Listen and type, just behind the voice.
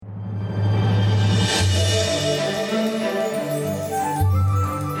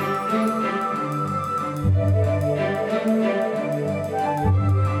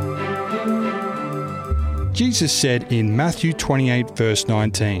Jesus said in Matthew 28 verse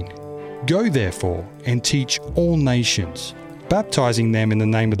 19, "Go therefore and teach all nations, baptizing them in the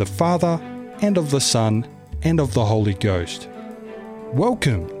name of the Father and of the Son and of the Holy Ghost."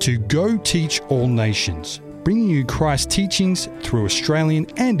 Welcome to Go Teach All Nations, bringing you Christ's teachings through Australian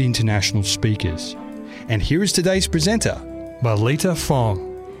and international speakers. And here is today's presenter, Melita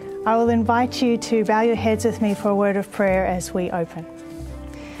Fong. I will invite you to bow your heads with me for a word of prayer as we open.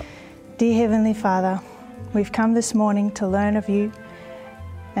 Dear Heavenly Father, we've come this morning to learn of you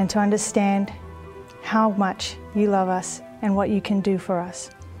and to understand how much you love us and what you can do for us.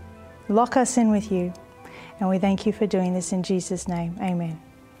 Lock us in with you, and we thank you for doing this in Jesus' name. Amen.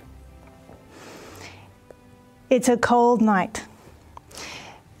 It's a cold night.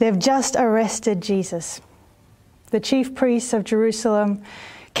 They've just arrested Jesus. The chief priests of Jerusalem,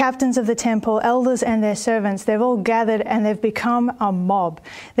 captains of the temple, elders and their servants, they've all gathered and they've become a mob.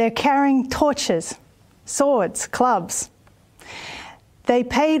 They're carrying torches, swords, clubs. They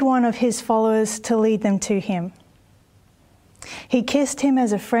paid one of his followers to lead them to him. He kissed him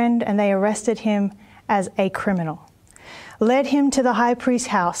as a friend and they arrested him as a criminal. Led him to the high priest's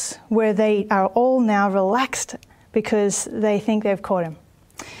house where they are all now relaxed because they think they've caught him.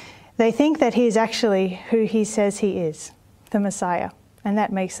 They think that he is actually who he says he is, the Messiah. And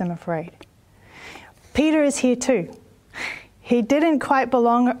that makes them afraid. Peter is here too. He didn't quite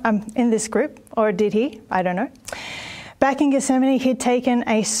belong in this group, or did he? I don't know. Back in Gethsemane, he'd taken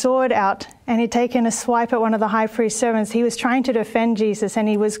a sword out and he'd taken a swipe at one of the high priest's servants. He was trying to defend Jesus and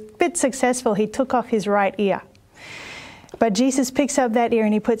he was a bit successful. He took off his right ear. But Jesus picks up that ear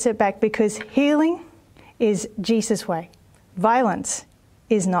and he puts it back because healing is Jesus' way. Violence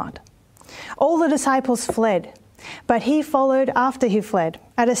is not. All the disciples fled. But he followed after he fled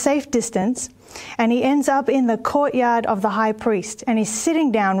at a safe distance, and he ends up in the courtyard of the high priest, and he's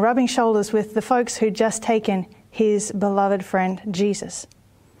sitting down, rubbing shoulders with the folks who'd just taken his beloved friend, Jesus.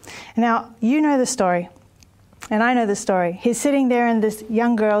 Now, you know the story, and I know the story. He's sitting there, and this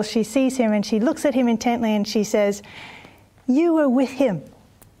young girl, she sees him, and she looks at him intently, and she says, "You were with him."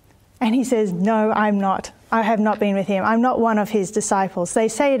 And he says, "No, I'm not. I have not been with him. I'm not one of his disciples." They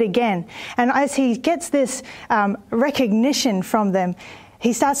say it again. And as he gets this recognition from them,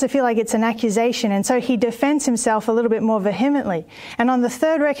 he starts to feel like it's an accusation. And so he defends himself a little bit more vehemently. And on the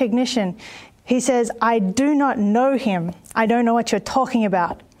third recognition, he says, "I do not know him. I don't know what you're talking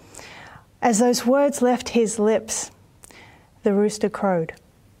about." As those words left his lips, the rooster crowed.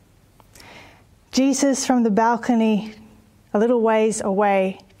 Jesus, from the balcony, a little ways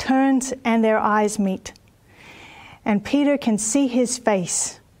away, turns and their eyes meet. And Peter can see his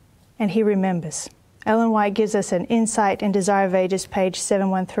face, and he remembers. Ellen White gives us an insight in Desire of Ages, page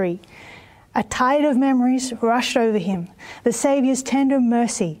 713. A tide of memories rushed over him. The Saviour's tender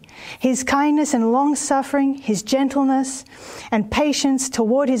mercy, his kindness and long-suffering, his gentleness and patience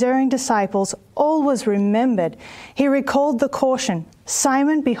toward his erring disciples, all was remembered. He recalled the caution,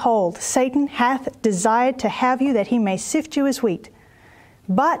 "Simon, behold, Satan hath desired to have you that he may sift you as wheat.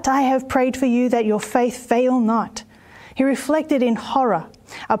 But I have prayed for you that your faith fail not." He reflected in horror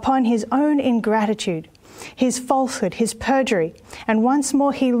upon his own ingratitude, his falsehood, his perjury, and once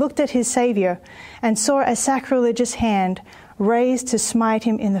more he looked at his Saviour and saw a sacrilegious hand raised to smite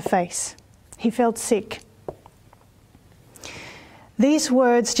him in the face. He felt sick. These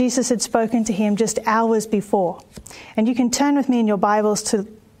words Jesus had spoken to him just hours before. And you can turn with me in your Bibles to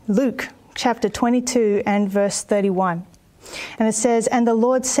Luke chapter 22 and verse 31. And it says, "And the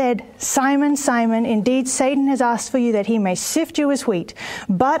Lord said, Simon, Simon, indeed Satan has asked for you that he may sift you as wheat.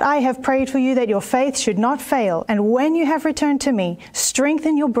 But I have prayed for you that your faith should not fail. And when you have returned to me,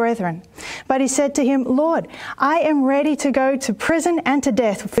 strengthen your brethren." But he said to him, "Lord, I am ready to go to prison and to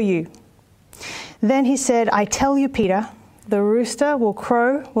death for you." Then he said, "I tell you, Peter, the rooster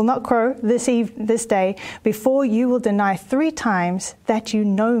will not crow this day before you will deny 3 times that you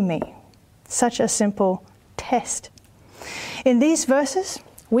know me." Such a simple test. In these verses,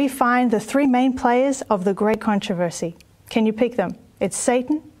 we find the 3 main players of the great controversy. Can you pick them? It's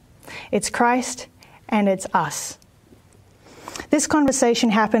Satan, it's Christ, and it's us. This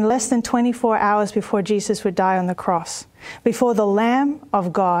conversation happened less than 24 hours before Jesus would die on the cross, before the Lamb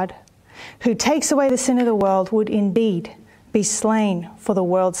of God, who takes away the sin of the world, would indeed be slain for the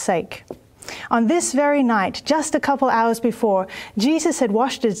world's sake. On this very night, just a couple hours before, Jesus had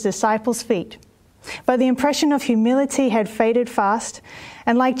washed his disciples' feet. But the impression of humility had faded fast,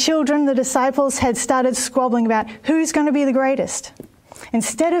 and like children, the disciples had started squabbling about who's going to be the greatest.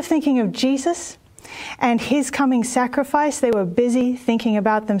 Instead of thinking of Jesus and his coming sacrifice, they were busy thinking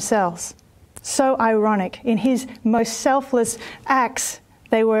about themselves. So ironic. In his most selfless acts,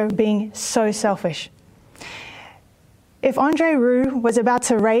 they were being so selfish. If Andre Rieu was about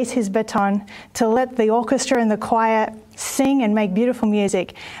to raise his baton to let the orchestra and the choir sing and make beautiful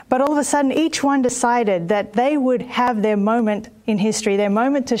music, but all of a sudden each one decided that they would have their moment in history, their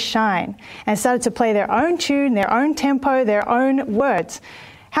moment to shine, and started to play their own tune, their own tempo, their own words,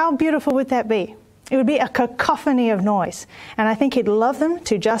 how beautiful would that be? It would be a cacophony of noise, and I think he'd love them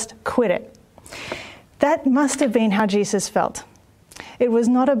to just quit it. That must have been how Jesus felt. It was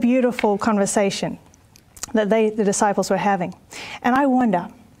not a beautiful conversation that the disciples were having. And I wonder,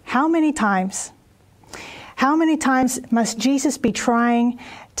 how many times must Jesus be trying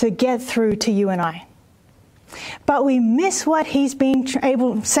to get through to you and I? But we miss what he's been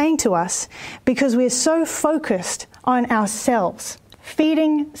saying to us because we're so focused on ourselves,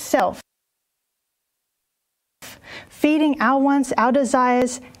 feeding self, feeding our wants, our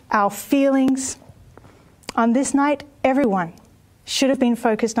desires, our feelings. On this night, everyone should have been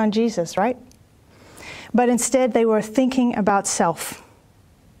focused on Jesus, right? But instead they were thinking about self.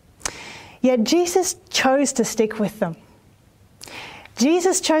 Yet Jesus chose to stick with them.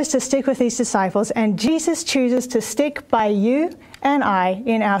 Jesus chose to stick with these disciples, and Jesus chooses to stick by you and I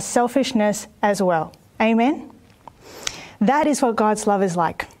in our selfishness as well. Amen? That is what God's love is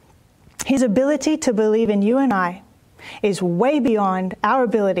like. His ability to believe in you and I is way beyond our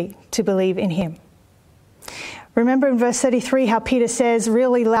ability to believe in him. Remember in verse 33 how Peter says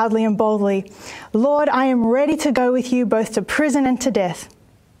really loudly and boldly, "Lord, I am ready to go with you both to prison and to death."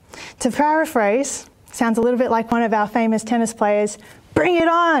 To paraphrase, sounds a little bit like one of our famous tennis players, bring it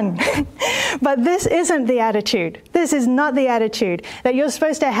on. But this isn't the attitude. This is not the attitude that you're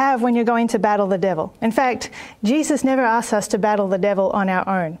supposed to have when you're going to battle the devil. In fact, Jesus never asks us to battle the devil on our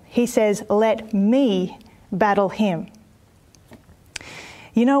own. He says, let me battle him.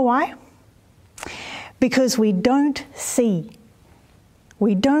 You know why? Because we don't see.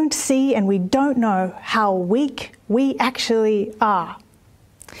 We don't see and we don't know how weak we actually are.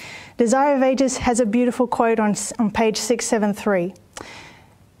 Desire of Ages has a beautiful quote on page 673.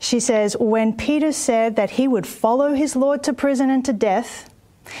 She says, when Peter said that he would follow his Lord to prison and to death,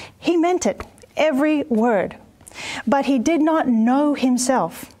 he meant it, every word. But he did not know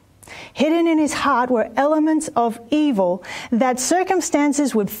himself. Hidden in his heart were elements of evil that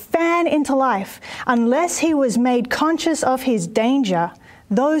circumstances would fan into life. Unless he was made conscious of his danger,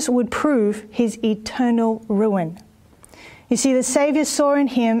 those would prove his eternal ruin. You see, the Saviour saw in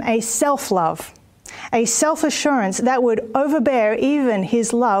him a self-love, a self-assurance that would overbear even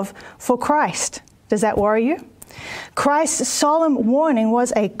his love for Christ. Does that worry you? Christ's solemn warning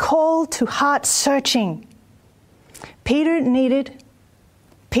was a call to heart searching. Peter needed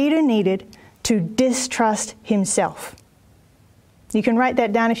to distrust himself. You can write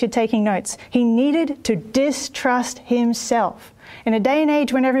that down if you're taking notes. He needed to distrust himself. In a day and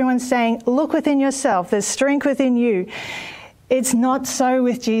age when everyone's saying, look within yourself, there's strength within you, it's not so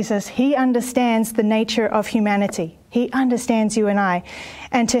with Jesus. He understands the nature of humanity. He understands you and I.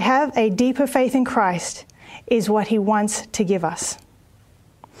 And to have a deeper faith in Christ is what he wants to give us.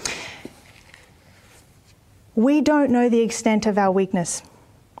 We don't know the extent of our weakness.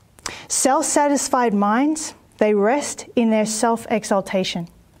 Self-satisfied minds, they rest in their self-exaltation.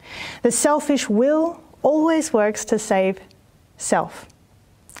 The selfish will always works to save self.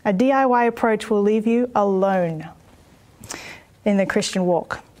 A DIY approach will leave you alone in the Christian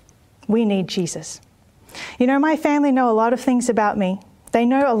walk. We need Jesus. You know, my family know a lot of things about me. They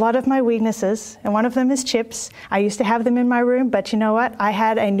know a lot of my weaknesses, and one of them is chips. I used to have them in my room, but you know what? I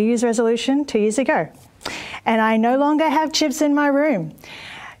had a New Year's resolution 2 years ago, and I no longer have chips in my room.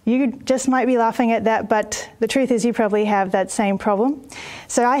 You just might be laughing at that, but the truth is you probably have that same problem.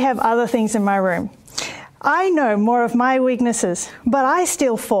 So I have other things in my room. I know more of my weaknesses, but I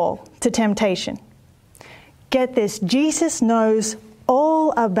still fall to temptation. Get this, Jesus knows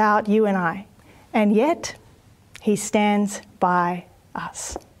all about you and I, and yet he stands by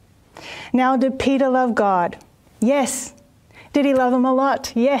us. Now, did Peter love God? Yes. Did he love him a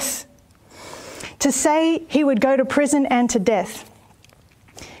lot? Yes. To say he would go to prison and to death,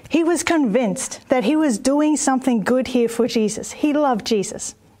 he was convinced that he was doing something good here for Jesus. He loved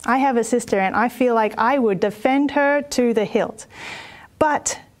Jesus. I have a sister and I feel like I would defend her to the hilt.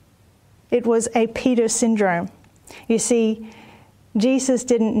 But it was a Peter syndrome. You see, Jesus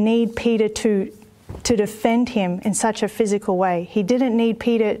didn't need Peter to defend him in such a physical way. He didn't need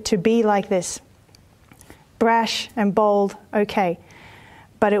Peter to be like this. Brash and bold, okay.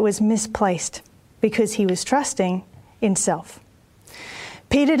 But it was misplaced because he was trusting in self.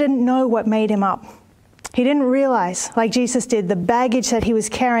 Peter didn't know what made him up. He didn't realize, like Jesus did, the baggage that he was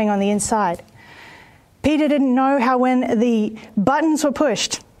carrying on the inside. Peter didn't know how when the buttons were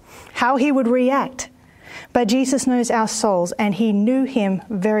pushed, how he would react. but Jesus knows our souls, and he knew him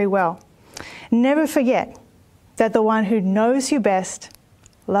very well. Never forget that the one who knows you best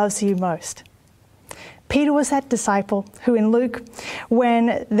loves you most. Peter was that disciple who in Luke,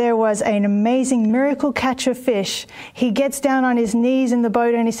 when there was an amazing miracle catch of fish, he gets down on his knees in the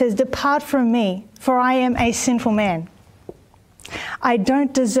boat and he says, "Depart from me, for I am a sinful man. I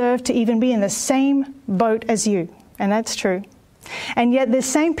don't deserve to even be in the same boat as you." And that's true. And yet this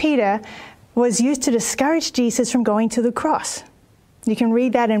same Peter was used to discourage Jesus from going to the cross. You can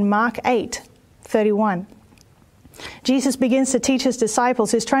read that in Mark 8:31. Jesus begins to teach his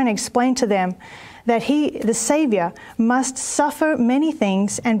disciples. He's trying to explain to them that he, the Savior, must suffer many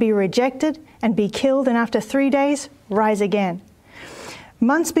things and be rejected and be killed, and after 3 days, rise again.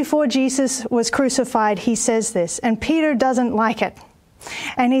 Months before Jesus was crucified, he says this, and Peter doesn't like it.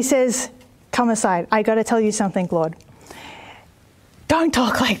 And he says, "Come aside, I got to tell you something, Lord. Don't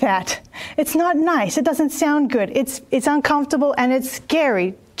talk like that. It's not nice. It doesn't sound good. It's uncomfortable and it's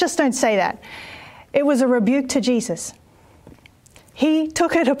scary. Just don't say that." It was a rebuke to Jesus. He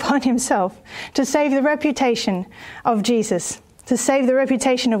took it upon himself to save the reputation of Jesus, to save the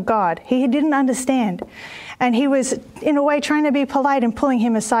reputation of God. He didn't understand. And he was, in a way, trying to be polite and pulling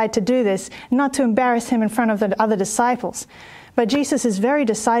him aside to do this, not to embarrass him in front of the other disciples. But Jesus is very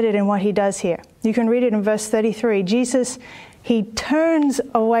decided in what he does here. You can read it in verse 33. Jesus, he turns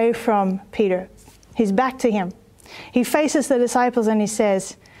away from Peter. He's back to him. He faces the disciples and he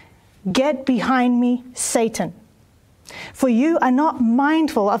says, "Get behind me, Satan. For you are not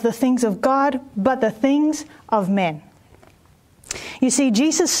mindful of the things of God, but the things of men." You see,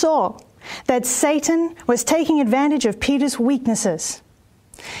 Jesus saw that Satan was taking advantage of Peter's weaknesses.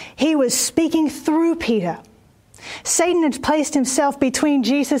 He was speaking through Peter. Satan had placed himself between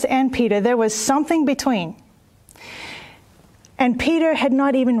Jesus and Peter. There was something between. And Peter had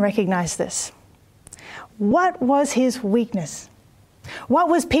not even recognized this. What was his weakness? What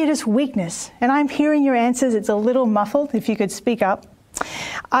was Peter's weakness? And I'm hearing your answers. It's a little muffled, if you could speak up.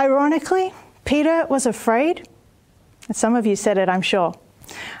 Ironically, Peter was afraid, and some of you said it, I'm sure,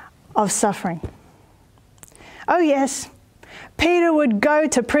 of suffering. Oh yes, Peter would go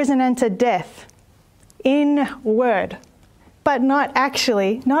to prison and to death in word, but not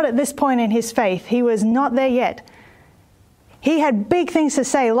actually, not at this point in his faith. He was not there yet. He had big things to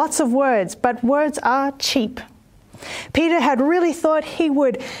say, lots of words, but words are cheap. Peter had really thought he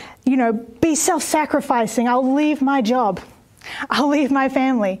would, be self-sacrificing. I'll leave my job. I'll leave my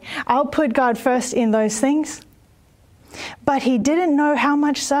family. I'll put God first in those things. But he didn't know how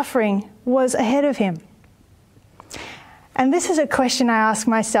much suffering was ahead of him. And this is a question I ask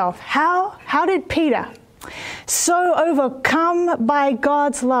myself. How did Peter, so overcome by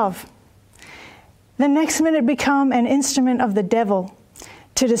God's love, the next minute become an instrument of the devil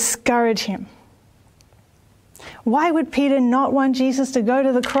to discourage him? Why would Peter not want Jesus to go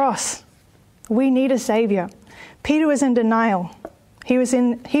to the cross? We need a Savior. Peter was in denial. He was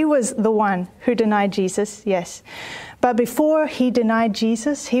the one who denied Jesus, yes. But before he denied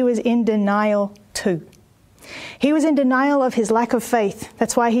Jesus, he was in denial too. He was in denial of his lack of faith.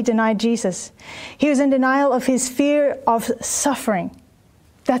 That's why he denied Jesus. He was in denial of his fear of suffering.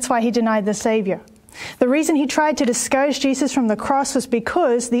 That's why he denied the Savior. The reason he tried to discourage Jesus from the cross was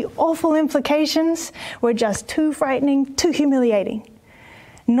because the awful implications were just too frightening, too humiliating.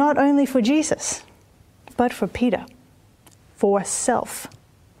 Not only for Jesus, but for Peter, for self.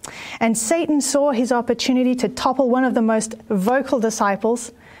 And Satan saw his opportunity to topple one of the most vocal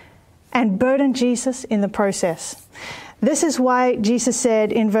disciples and burden Jesus in the process. This is why Jesus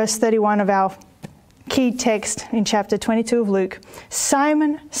said in verse 31 of our key text in chapter 22 of Luke,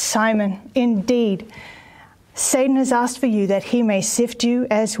 "Simon, Simon, indeed, Satan has asked for you that he may sift you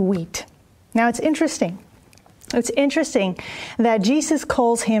as wheat." Now it's interesting. It's interesting that Jesus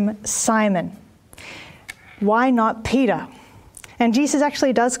calls him Simon. Why not Peter? And Jesus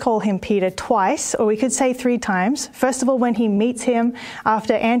actually does call him Peter twice, or we could say 3 times. First of all, when he meets him,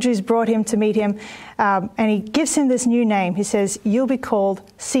 after Andrew's brought him to meet him, and he gives him this new name. He says, "You'll be called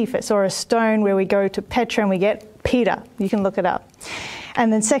Cephas," or a stone where we go to Petra and we get Peter. You can look it up.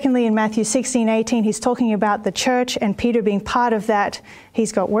 And then secondly, in Matthew 16:18, he's talking about the church and Peter being part of that.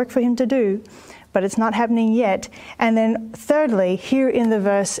 He's got work for him to do, but it's not happening yet. And then thirdly, here in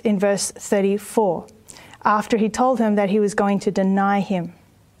verse 34, after he told him that he was going to deny him.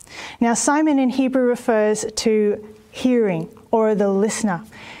 Now, Simon in Hebrew refers to hearing, or the listener.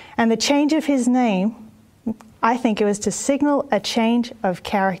 And the change of his name, I think it was to signal a change of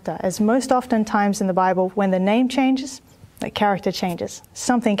character. As most often times in the Bible, when the name changes, the character changes.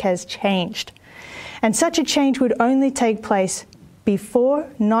 Something has changed. And such a change would only take place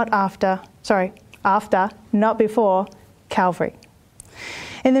after, not before, Calvary.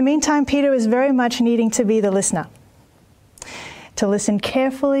 In the meantime, Peter is very much needing to be the listener, to listen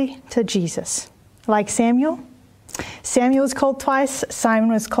carefully to Jesus. Like Samuel was called twice,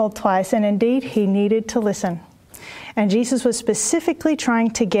 Simon was called twice, and indeed he needed to listen. And Jesus was specifically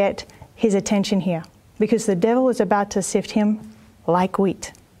trying to get his attention here because the devil was about to sift him like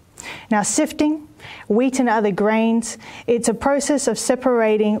wheat. Now, sifting wheat and other grains, it's a process of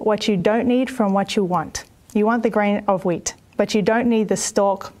separating what you don't need from what you want. You want the grain of wheat, but you don't need the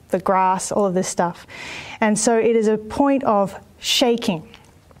stalk, the grass, all of this stuff. And so it is a point of shaking.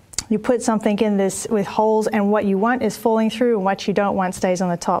 You put something in this with holes, and what you want is falling through, and what you don't want stays on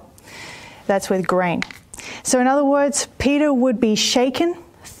the top. That's with grain. So in other words, Peter would be shaken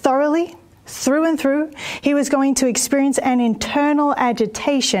thoroughly, through and through. He was going to experience an internal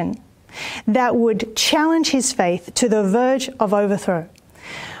agitation that would challenge his faith to the verge of overthrow.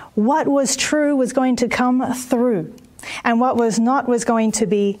 What was true was going to come through, and what was not was going to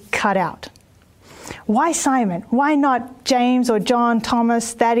be cut out. Why Simon? Why not James or John,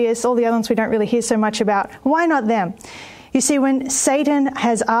 Thomas, Thaddeus, all the other ones we don't really hear so much about? Why not them? You see, when Satan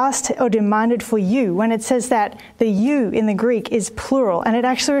has asked or demanded for you, when it says that, the you in the Greek is plural, and it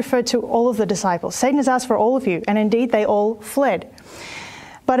actually referred to all of the disciples. Satan has asked for all of you, and indeed they all fled.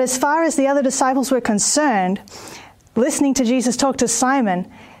 But as far as the other disciples were concerned, listening to Jesus talk to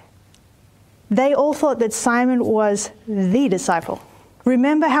Simon, they all thought that Simon was the disciple.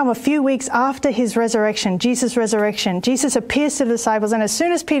 Remember how a few weeks after his resurrection, Jesus' resurrection, Jesus appears to the disciples, and as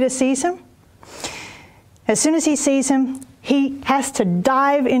soon as Peter sees him, he has to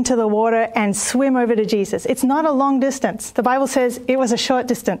dive into the water and swim over to Jesus. It's not a long distance. The Bible says it was a short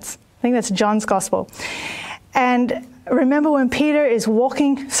distance. I think that's John's Gospel. And remember when Peter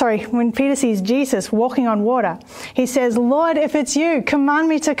sees Jesus walking on water, he says, "Lord, if it's you, command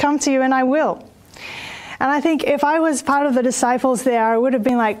me to come to you and I will." And I think if I was part of the disciples there, I would have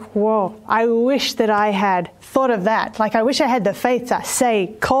been like, whoa, I wish that I had thought of that. Like, I wish I had the faith to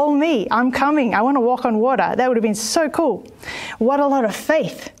say, call me, I'm coming, I want to walk on water. That would have been so cool. What a lot of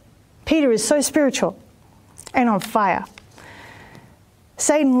faith. Peter is so spiritual and on fire.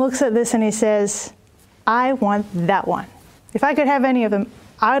 Satan looks at this and he says, I want that one. If I could have any of them,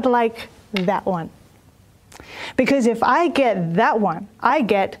 I would like that one. Because if I get that one, I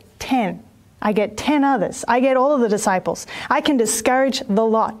get 10. I get 10 others. I get all of the disciples. I can discourage the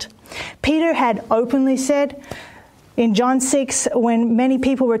lot. Peter had openly said in John 6, when many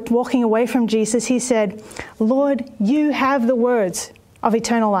people were walking away from Jesus, he said, Lord, you have the words of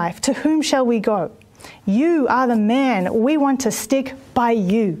eternal life. To whom shall we go? You are the man. We want to stick by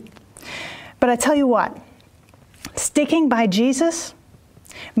you. But I tell you what, sticking by Jesus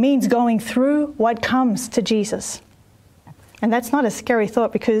means going through what comes to Jesus. And that's not a scary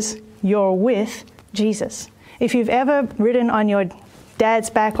thought because you're with Jesus. If you've ever ridden on your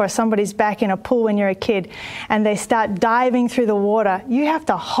dad's back or somebody's back in a pool when you're a kid and they start diving through the water, you have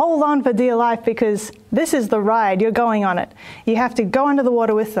to hold on for dear life because this is the ride, you're going on it. You have to go under the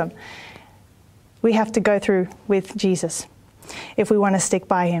water with them. We have to go through with Jesus if we want to stick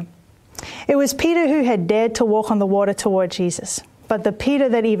by him. It was Peter who had dared to walk on the water toward Jesus, but the Peter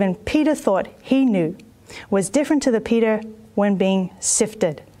that even Peter thought he knew was different to the Peter when being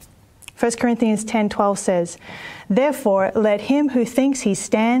sifted. 1 Corinthians 10:12 says, Therefore, let him who thinks he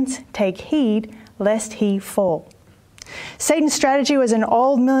stands take heed lest he fall. Satan's strategy was an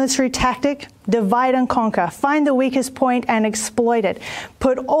old military tactic: divide and conquer, find the weakest point and exploit it.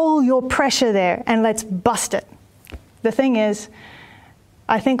 Put all your pressure there and let's bust it. The thing is,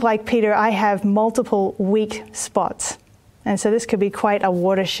 I think like Peter, I have multiple weak spots. And so this could be quite a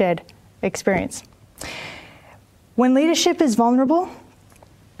watershed experience. When leadership is vulnerable,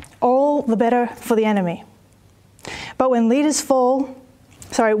 all the better for the enemy. But when leaders fall,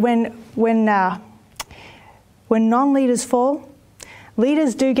 when non-leaders fall,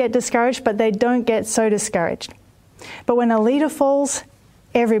 leaders do get discouraged, but they don't get so discouraged. But when a leader falls,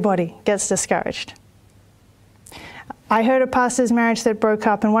 everybody gets discouraged. I heard a pastor's marriage that broke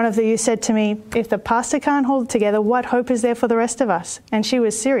up, and one of the youth said to me, if the pastor can't hold it together, what hope is there for the rest of us? And she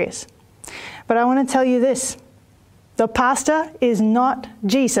was serious. But I want to tell you this. The pastor is not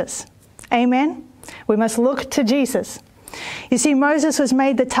Jesus. Amen? We must look to Jesus. You see, Moses was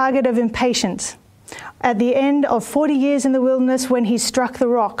made the target of impatience at the end of 40 years in the wilderness when he struck the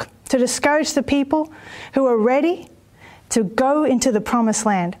rock to discourage the people who were ready to go into the promised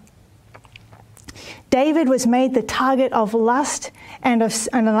land. David was made the target of lust and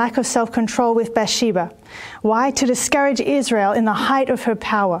a lack of self-control with Bathsheba. Why? To discourage Israel in the height of her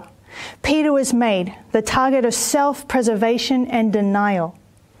power. Peter was made the target of self-preservation and denial.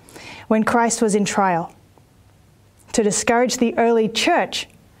 when Christ was in trial, to discourage the early church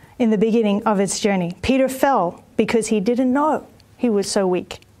in the beginning of its journey. Peter fell because he didn't know he was so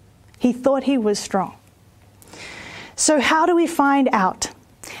weak. He thought he was strong. So how do we find out?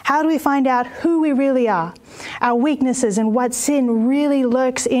 How do we find out who we really are, our weaknesses, and what sin really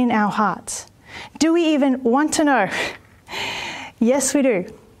lurks in our hearts? Do we even want to know? Yes, we do.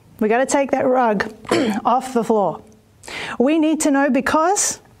 We got to take that rug off the floor. We need to know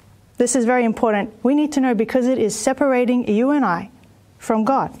because, this is very important, we need to know because it is separating you and I from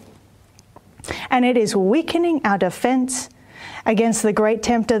God. And it is weakening our defense against the great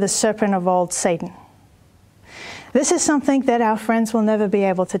tempter, the serpent of old, Satan. This is something that our friends will never be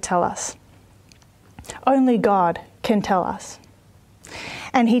able to tell us. Only God can tell us.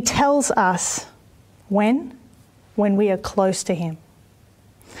 And he tells us when we are close to him.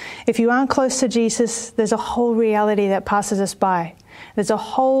 If you aren't close to Jesus, there's a whole reality that passes us by. There's a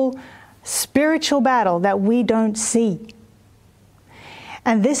whole spiritual battle that we don't see.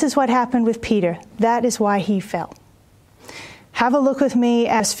 And this is what happened with Peter. That is why he fell. Have a look with me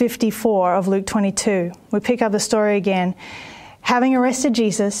at verse 54 of Luke 22. We pick up the story again. Having arrested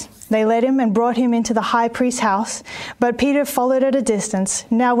Jesus, they led him and brought him into the high priest's house, but Peter followed at a distance.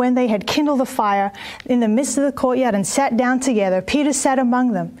 Now when they had kindled a fire in the midst of the courtyard and sat down together, Peter sat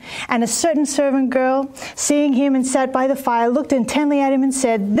among them. And a certain servant girl, seeing him and sat by the fire, looked intently at him and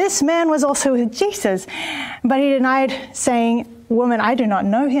said, "This man was also with Jesus." But he denied, saying, "Woman, I do not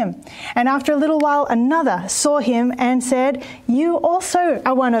know him." And after a little while, another saw him and said, "You also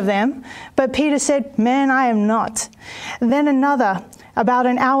are one of them." But Peter said, "Man, I am not." Then another, about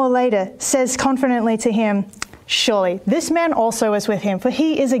an hour later, says confidently to him, "Surely this man also is with him, for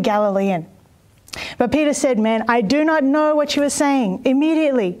he is a Galilean." But Peter said, "Man, I do not know what you are saying."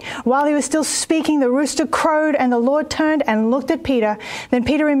 Immediately, while he was still speaking, the rooster crowed, and the Lord turned and looked at Peter. Then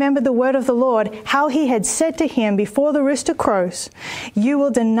Peter remembered the word of the Lord, how he had said to him before the rooster crows, "You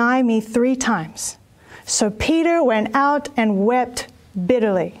will deny me 3 times." So Peter went out and wept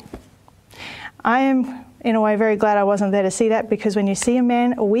bitterly. I am, in a way, very glad I wasn't there to see that, because when you see a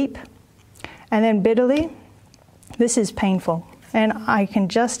man weep and then bitterly, this is painful. And I can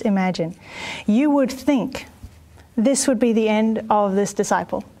just imagine. You would think this would be the end of this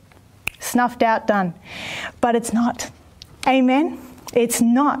disciple. Snuffed out, done. But it's not. Amen? It's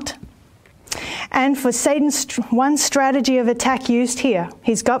not. And for Satan's one strategy of attack used here,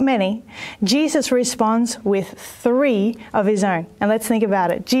 he's got many, Jesus responds with 3 of his own. And let's think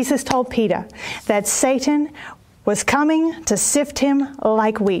about it. Jesus told Peter that Satan was coming to sift him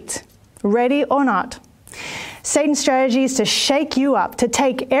like wheat, ready or not. Satan's strategy is to shake you up, to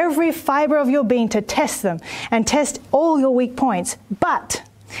take every fiber of your being, to test them and test all your weak points. But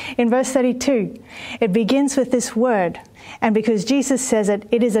in verse 32, it begins with this word. And because Jesus says it,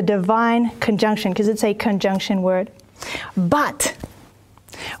 it is a divine conjunction, because it's a conjunction word. But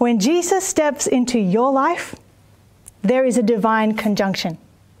when Jesus steps into your life, there is a divine conjunction.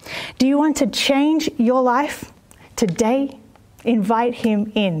 Do you want to change your life today? Invite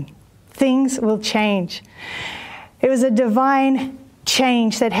him in. Things will change. It was a divine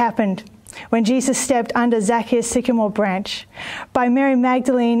change that happened when Jesus stepped under Zacchaeus' sycamore branch, by Mary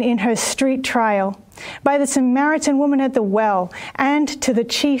Magdalene in her street trial, by the Samaritan woman at the well, and to the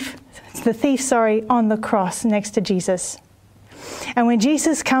thief on the cross next to Jesus. And when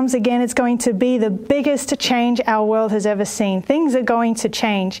Jesus comes again, it's going to be the biggest change our world has ever seen. Things are going to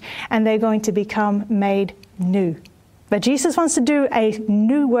change, and they're going to become made new. But Jesus wants to do a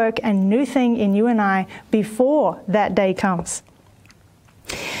new work and new thing in you and I before that day comes.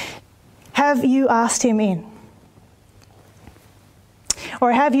 Have you asked him in?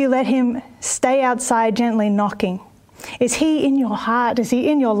 Or have you let him stay outside gently knocking? Is he in your heart? Is he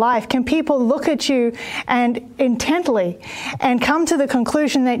in your life? Can people look at you and intently and come to the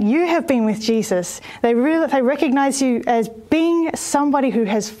conclusion that you have been with Jesus? They recognize you as being somebody who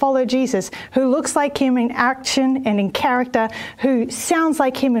has followed Jesus, who looks like him in action and in character, who sounds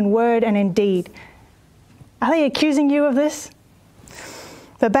like him in word and in deed. Are they accusing you of this?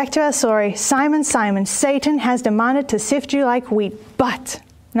 But back to our story. Simon, Simon, Satan has demanded to sift you like wheat. But,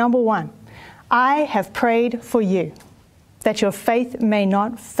 number 1, I have prayed for you, that your faith may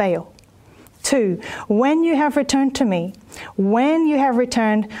not fail. 2, when you have returned to me, when you have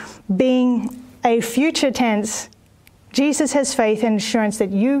returned, being a future tense, Jesus has faith and assurance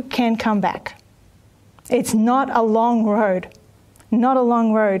that you can come back. It's not a long road. Not a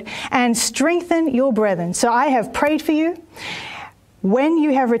long road. And strengthen your brethren. So I have prayed for you. When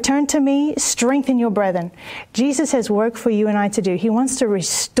you have returned to me, strengthen your brethren. Jesus has work for you and I to do. He wants to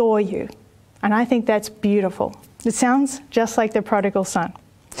restore you. And I think that's beautiful. It sounds just like the prodigal son.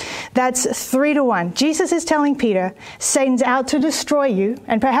 That's 3-1. Jesus is telling Peter, Satan's out to destroy you,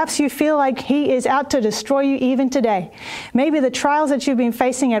 and perhaps you feel like he is out to destroy you even today. Maybe the trials that you've been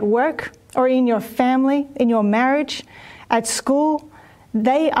facing at work or in your family, in your marriage, at school,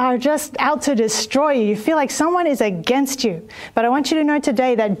 they are just out to destroy you. You feel like someone is against you. But I want you to know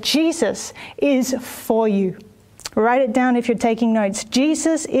today that Jesus is for you. Write it down if you're taking notes.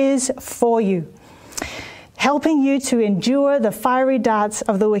 Jesus is for you, helping you to endure the fiery darts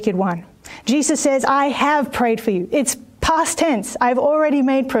of the wicked one. Jesus says, I have prayed for you. It's past tense. I've already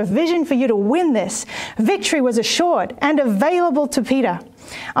made provision for you to win this. Victory was assured and available to Peter.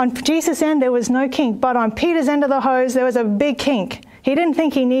 On Jesus' end, there was no kink, but on Peter's end of the hose, there was a big kink. He didn't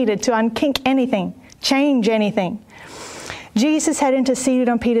think he needed to unkink anything, change anything. Jesus had interceded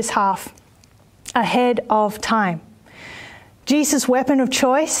on Peter's behalf ahead of time. Jesus' weapon of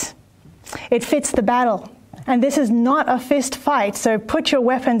choice, it fits the battle. And this is not a fist fight, so put your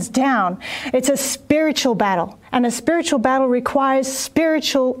weapons down. It's a spiritual battle, and a spiritual battle requires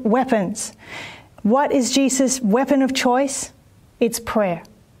spiritual weapons. What is Jesus' weapon of choice? It's prayer.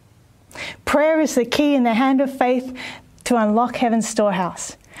 Prayer is the key in the hand of faith to unlock heaven's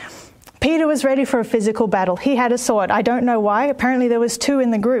storehouse. Peter was ready for a physical battle. He had a sword. I don't know why. Apparently there was 2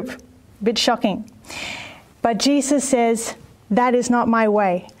 in the group. A bit shocking. But Jesus says, that is not my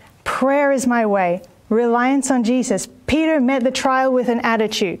way. Prayer is my way. Reliance on Jesus. Peter met the trial with an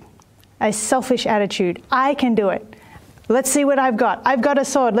attitude, a selfish attitude. I can do it. Let's see what I've got. I've got a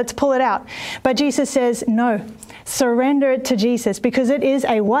sword. Let's pull it out. But Jesus says, no, surrender it to Jesus, because it is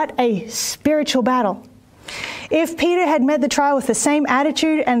a what? A spiritual battle. If Peter had met the trial with the same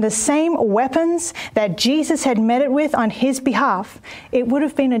attitude and the same weapons that Jesus had met it with on his behalf, it would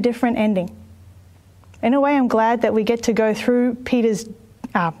have been a different ending. In a way, I'm glad that we get to go through Peter's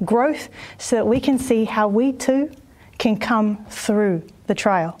growth so that we can see how we too can come through the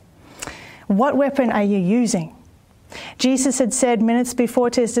trial. What weapon are you using? Jesus had said minutes before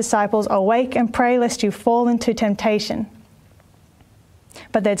to his disciples, awake and pray lest you fall into temptation.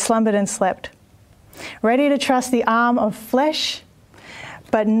 But they'd slumbered and slept, ready to trust the arm of flesh,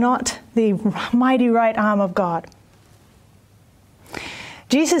 but not the mighty right arm of God.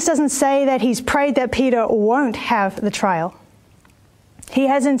 Jesus doesn't say that he's prayed that Peter won't have the trial. He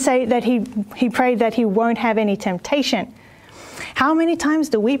hasn't said that he prayed that he won't have any temptation. How many times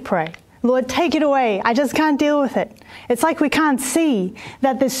do we pray, Lord, take it away. I just can't deal with it. It's like we can't see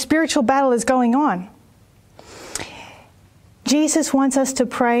that this spiritual battle is going on. Jesus wants us to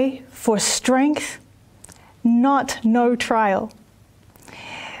pray for strength, not no trial.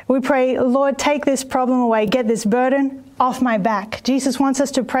 We pray, Lord, take this problem away, get this burden off my back. Jesus wants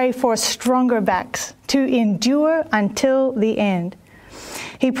us to pray for stronger backs, to endure until the end.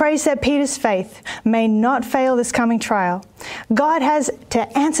 He prays that Peter's faith may not fail this coming trial. God has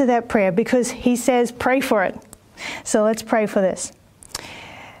to answer that prayer because he says, pray for it. So let's pray for this.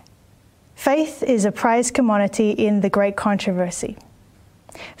 Faith is a prized commodity in the great controversy.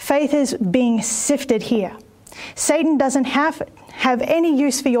 Faith is being sifted here. Satan doesn't have any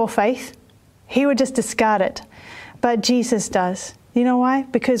use for your faith. He would just discard it. But Jesus does. You know why?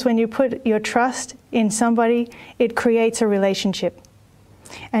 Because when you put your trust in somebody, it creates a relationship.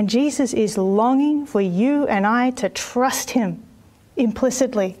 And Jesus is longing for you and I to trust him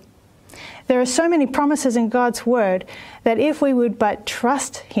implicitly. There are so many promises in God's word that if we would but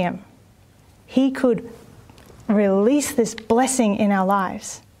trust him, he could release this blessing in our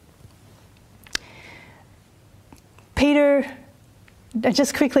lives. Peter,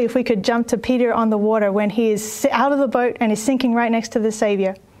 just quickly, if we could jump to Peter on the water when he is out of the boat and is sinking right next to the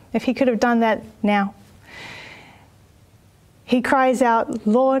Savior. If he could have done that now. He cries out,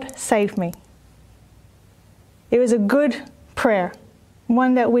 Lord, save me. It was a good prayer,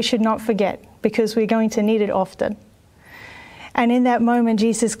 one that we should not forget because we're going to need it often. And in that moment,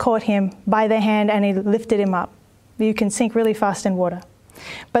 Jesus caught him by the hand and he lifted him up. You can sink really fast in water.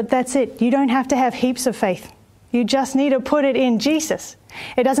 But that's it. You don't have to have heaps of faith. You just need to put it in Jesus.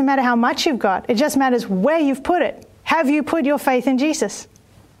 It doesn't matter how much you've got. It just matters where you've put it. Have you put your faith in Jesus?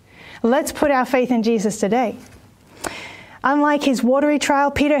 Let's put our faith in Jesus today. Unlike his watery trial,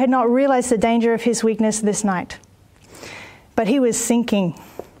 Peter had not realized the danger of his weakness this night. But he was sinking.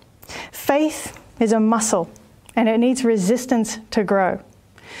 Faith is a muscle, and it needs resistance to grow.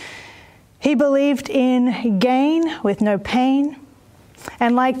 He believed in gain with no pain.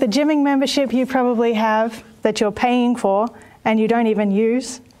 And like the gymming membership you probably have that you're paying for and you don't even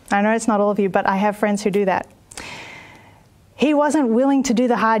use. I know it's not all of you, but I have friends who do that. He wasn't willing to do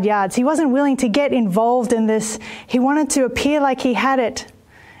the hard yards. He wasn't willing to get involved in this. He wanted to appear like he had it.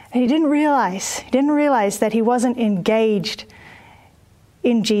 And he didn't realize that he wasn't engaged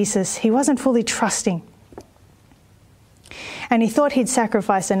in Jesus. He wasn't fully trusting. And he thought he'd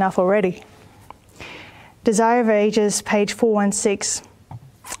sacrificed enough already. Desire of Ages, page 416,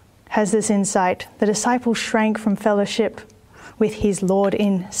 has this insight. The disciple shrank from fellowship with his Lord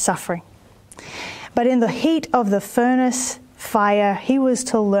in suffering. But in the heat of the furnace fire, he was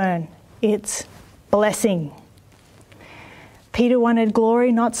to learn its blessing. Peter wanted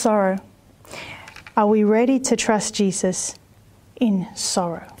glory, not sorrow. Are we ready to trust Jesus in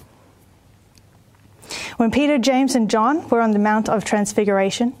sorrow? When Peter, James, and John were on the Mount of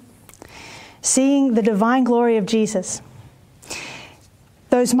Transfiguration, seeing the divine glory of Jesus,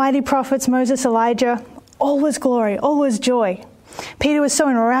 those mighty prophets, Moses, Elijah, all was glory, all was joy. Peter was so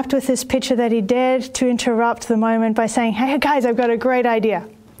enwrapped with this picture that he dared to interrupt the moment by saying, "Hey guys, I've got a great idea.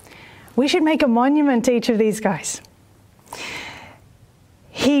 We should make a monument to each of these guys."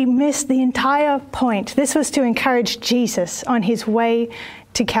 He missed the entire point. This was to encourage Jesus on his way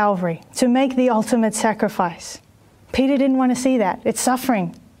to Calvary, to make the ultimate sacrifice. Peter didn't want to see that. It's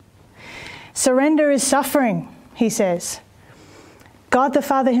suffering. Surrender is suffering, he says. God the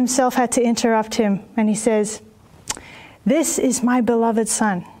Father himself had to interrupt him, and he says, "This is my beloved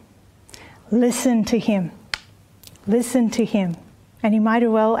Son. Listen to him. Listen to him." And he might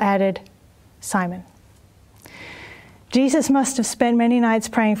have well added, Simon. Jesus must have spent many nights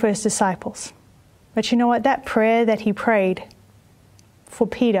praying for his disciples. But you know what? That prayer that he prayed for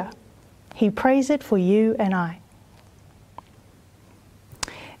Peter, he prays it for you and I.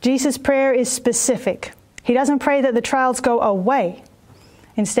 Jesus' prayer is specific. He doesn't pray that the trials go away.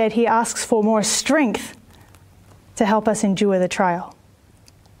 Instead, he asks for more strength to help us endure the trial.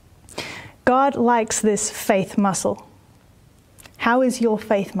 God likes this faith muscle. How is your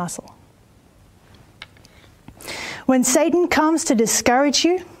faith muscle? When Satan comes to discourage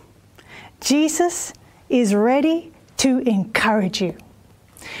you, Jesus is ready to encourage you.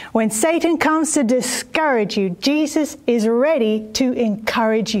 When Satan comes to discourage you, Jesus is ready to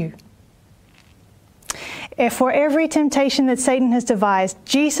encourage you. For every temptation that Satan has devised,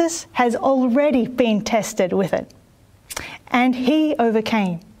 Jesus has already been tested with it. And he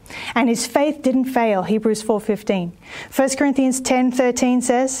overcame. And his faith didn't fail, Hebrews 4:15. 1 Corinthians 10:13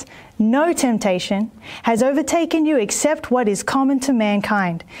 says, "No temptation has overtaken you except what is common to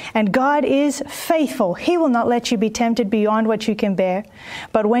mankind. And God is faithful. He will not let you be tempted beyond what you can bear.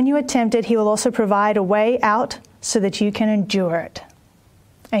 But when you are tempted, he will also provide a way out so that you can endure it."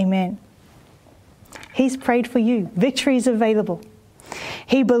 Amen. He's prayed for you. Victory is available.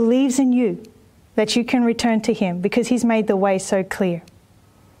 He believes in you that you can return to him because he's made the way so clear.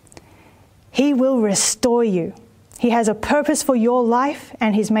 He will restore you. He has a purpose for your life,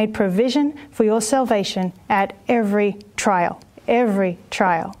 and he's made provision for your salvation at every trial. Every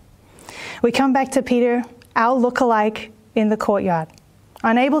trial. We come back to Peter, our look-alike in the courtyard,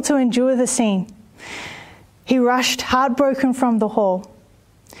 unable to endure the scene. He rushed heartbroken from the hall.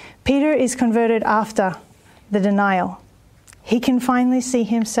 Peter is converted after the denial. He can finally see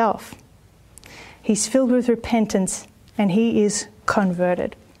himself. He's filled with repentance, and he is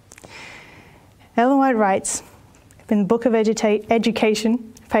converted. Ellen White writes, in the Book of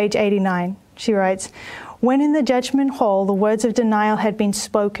Education, page 89, she writes, "When in the judgment hall the words of denial had been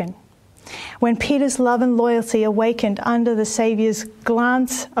spoken, when Peter's love and loyalty awakened under the Saviour's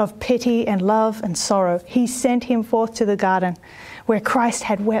glance of pity and love and sorrow, he sent him forth to the garden where Christ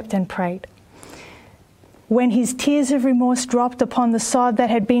had wept and prayed. When his tears of remorse dropped upon the sod that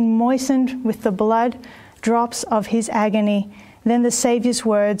had been moistened with the blood drops of his agony, then the Saviour's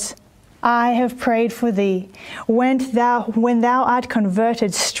words, 'I have prayed for thee. When thou art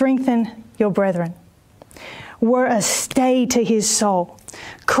converted, strengthen your brethren,' were a stay to his soul.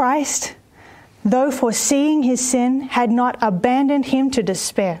 Christ, though foreseeing his sin, had not abandoned him to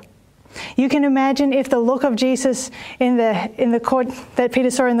despair." You can imagine if the look of Jesus in the court that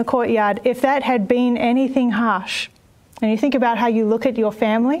Peter saw in the courtyard, if that had been anything harsh, and you think about how you look at your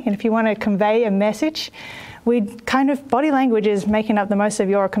family, and if you want to convey a message, body language is making up the most of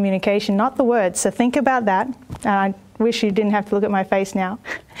your communication, not the words. So think about that. And I wish you didn't have to look at my face now.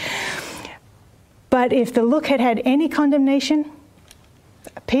 But if the look had had any condemnation,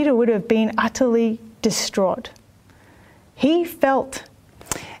 Peter would have been utterly distraught. He felt,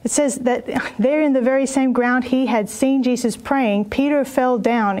 it says that there in the very same ground he had seen Jesus praying, Peter fell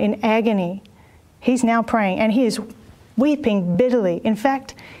down in agony. He's now praying, and he is weeping bitterly. In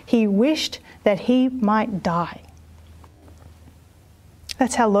fact, he wished that he might die.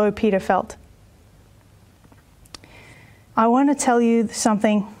 That's how low Peter felt. I want to tell you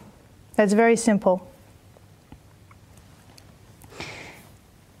something that's very simple.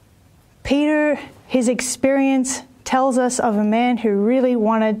 Peter, his experience tells us of a man who really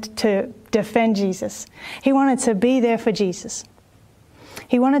wanted to defend Jesus. He wanted to be there for Jesus.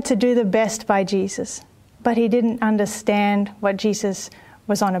 He wanted to do the best by Jesus, but he didn't understand what Jesus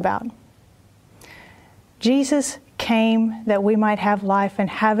was on about. Jesus came that we might have life and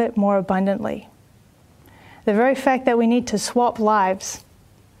have it more abundantly. The very fact that we need to swap lives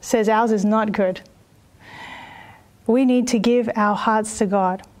says ours is not good. We need to give our hearts to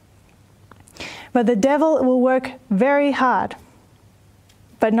God. But the devil will work very hard,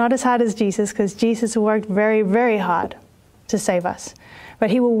 but not as hard as Jesus, because Jesus worked very, very hard to save us.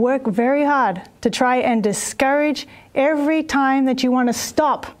 But he will work very hard to try and discourage every time that you want to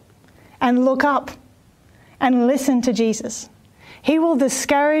stop and look up and listen to Jesus. He will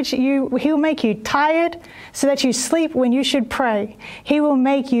discourage you. He will make you tired so that you sleep when you should pray. He will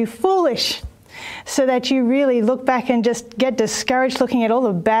make you foolish so that you really look back and just get discouraged looking at all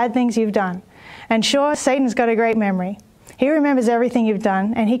the bad things you've done. And sure, Satan's got a great memory. He remembers everything you've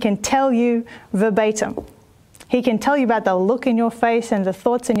done, and he can tell you verbatim. He can tell you about the look in your face and the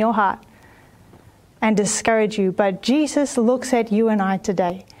thoughts in your heart and discourage you. But Jesus looks at you and I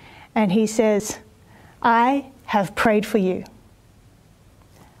today, and he says, I have prayed for you.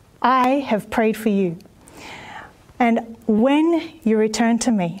 I have prayed for you. And when you return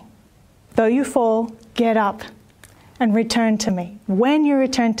to me, though you fall, get up and return to me. When you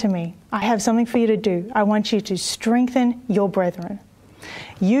return to me, I have something for you to do. I want you to strengthen your brethren.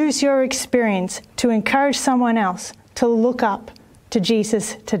 Use your experience to encourage someone else to look up to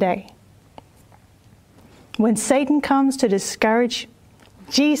Jesus today. When Satan comes to discourage,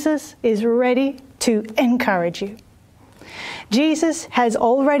 Jesus is ready to encourage you. Jesus has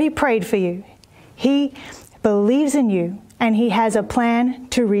already prayed for you. He believes in you, and he has a plan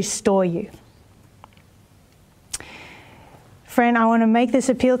to restore you. Friend, I want to make this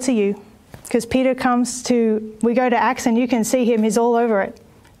appeal to you, because Peter we go to Acts and you can see him, he's all over it.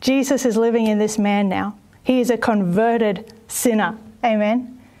 Jesus is living in this man now. He is a converted sinner.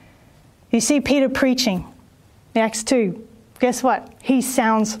 Amen. You see Peter preaching in Acts 2. Guess what? He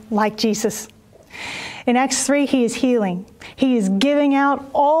sounds like Jesus. In Acts 3, he is healing. He is giving out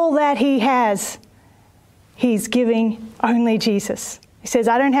all that he has. He's giving only Jesus. He says,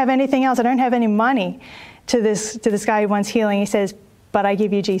 I don't have anything else. I don't have any money to this guy who wants healing. He says, but I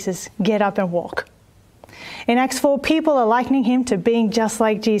give you Jesus. Get up and walk. In Acts 4, people are likening him to being just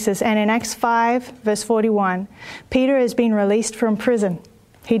like Jesus. And in Acts 5, verse 41, Peter has been released from prison.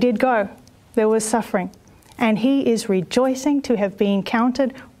 He did go. There was suffering. And he is rejoicing to have been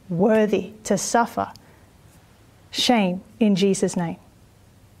counted worthy to suffer shame in Jesus' name.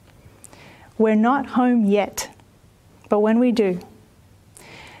 We're not home yet, but when we do,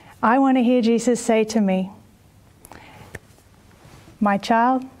 I want to hear Jesus say to me, my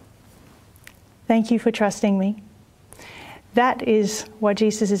child, thank you for trusting me. That is what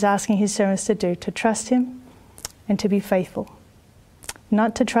Jesus is asking his servants to do, to trust him and to be faithful.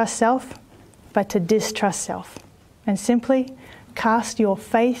 Not to trust self, but to distrust self. And simply cast your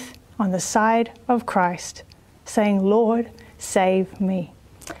faith on the side of Christ, saying, Lord, save me.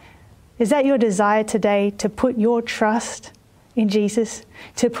 Is that your desire today, to put your trust in Jesus,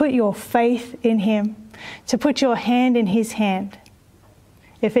 to put your faith in him, to put your hand in his hand?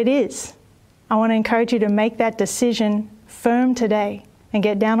 If it is, I want to encourage you to make that decision firm today and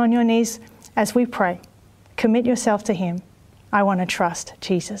get down on your knees as we pray. Commit yourself to him. I want to trust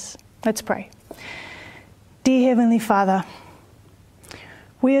Jesus. Let's pray. Dear Heavenly Father,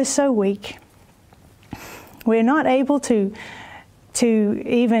 we are so weak. We're not able to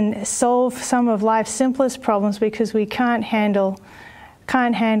even solve some of life's simplest problems because we can't handle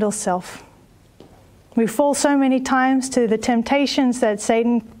self. We fall so many times to the temptations that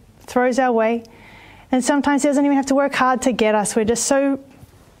Satan throws our way, and sometimes he doesn't even have to work hard to get us. We're just so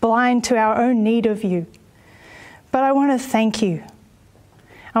blind to our own need of you. But I want to thank you.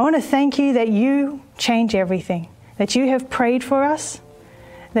 I want to thank you that you change everything, that you have prayed for us,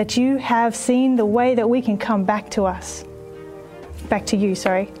 that you have seen the way that we can come back to you,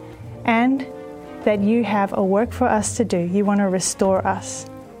 and that you have a work for us to do. You want to restore us.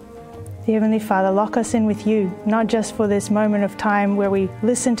 Dear Heavenly Father, lock us in with you, not just for this moment of time where we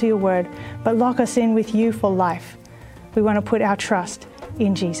listen to your word, but lock us in with you for life. We want to put our trust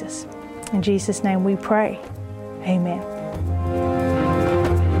in Jesus. In Jesus' name we pray. Amen.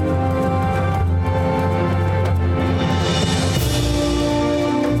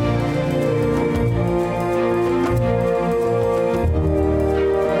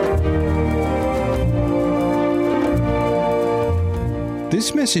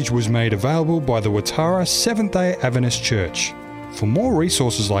 This message was made available by the Waitara Seventh-day Adventist Church. For more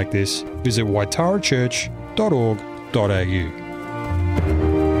resources like this, visit waitarachurch.org.au.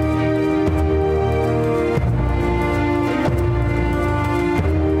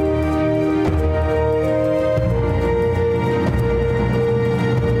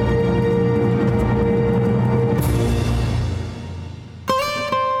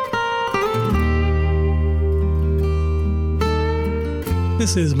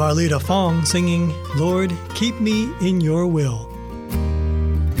 This is Marlita Fong singing, Lord, Keep Me in Your Will.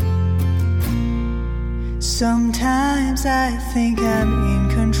 Sometimes I think I'm in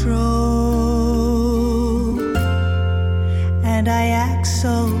control, and I act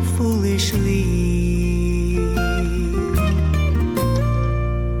so foolishly,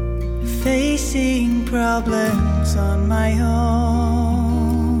 facing problems on my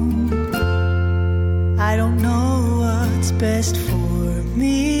own. I don't know what's best for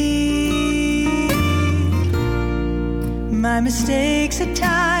me. My mistakes at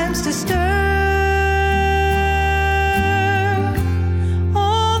times disturb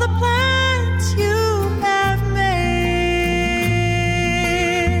all the plans you have made.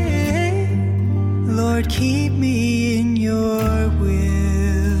 Lord, keep me in your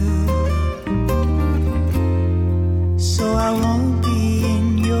will, so I won't be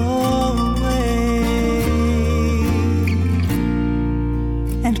in your way,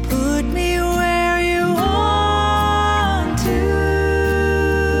 and put me where you want to,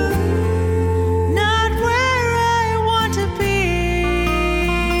 not where I want to be.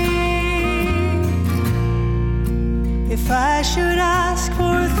 If I should ask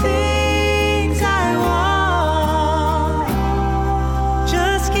for things I want,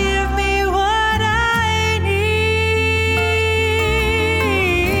 just give me what I need.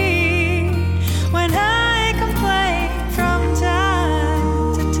 When I complain from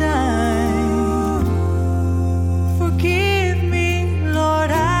time to time, forgive me,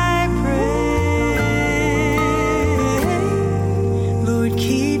 Lord, I pray. Lord,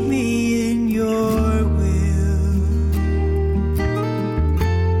 keep me in your will,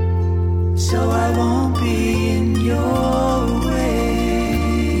 so I won't be in your way.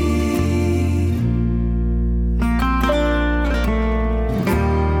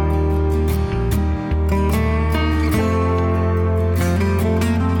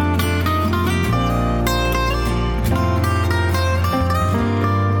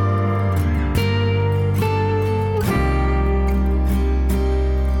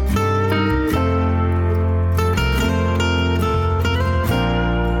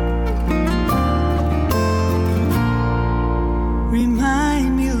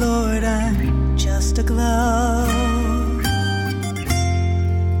 Remind me, Lord, I'm just a glove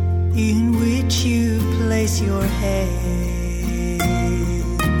in which you place your hand.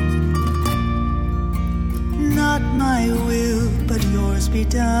 Not my will, but yours be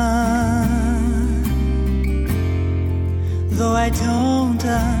done. Though I don't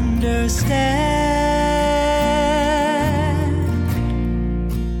understand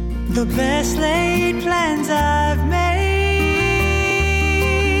the best laid plans I've made,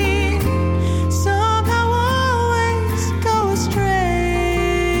 somehow always go astray.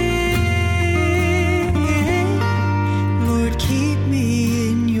 Lord, keep me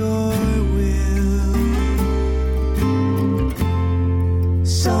in your will,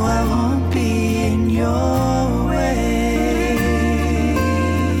 so I won't be in your way.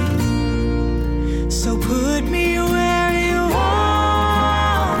 So put me where you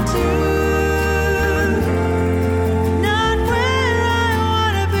want to,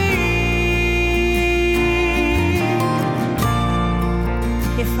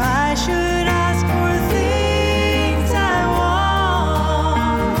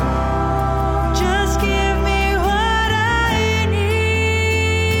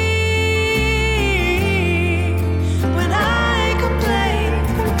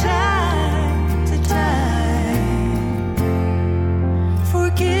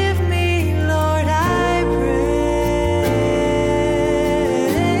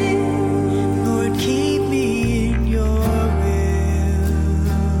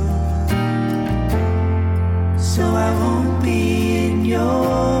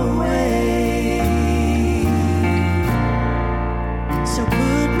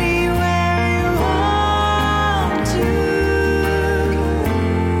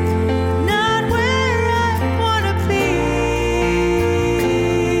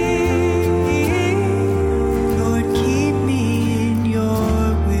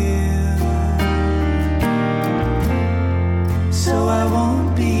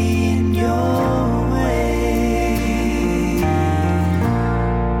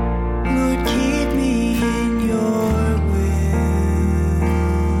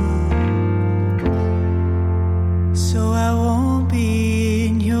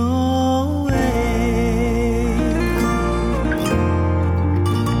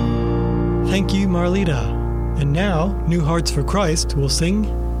 Thank you, Marlita. And now, New Hearts for Christ will sing,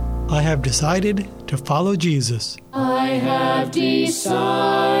 I Have Decided to Follow Jesus. I have decided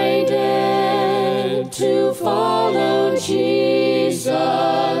to follow Jesus.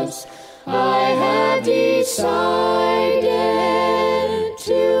 I have decided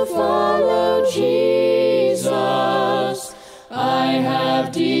to follow Jesus. I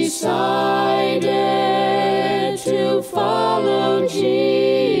have decided to follow Jesus.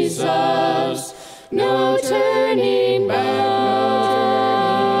 No turning back,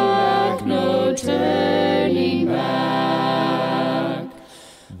 no turning back.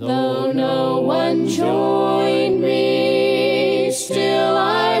 Though no one join me, still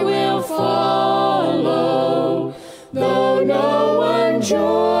I will follow. Though no one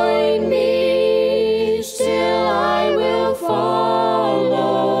join me, still I will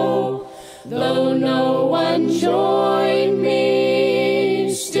follow. Though no one join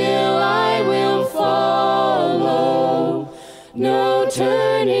me, still I will follow. No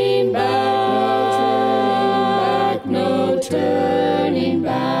turning back, no turning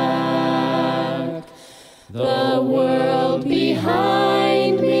back. The world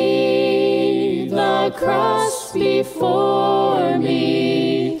behind me, the cross before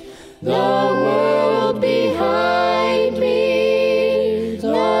me. The world behind me,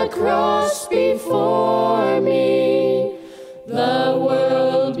 the cross before me. The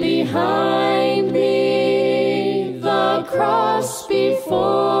world behind me, the cross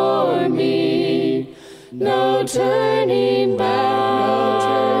before me. No turning back,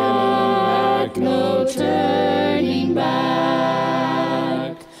 no turning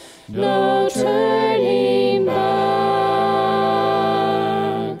back, no turning back,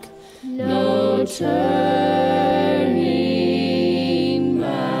 no turning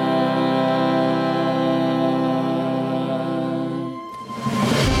back.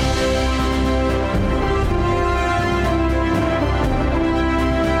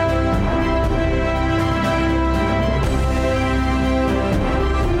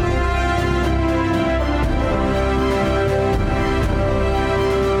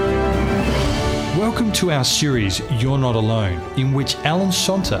 Welcome to our series, You're Not Alone, in which Alan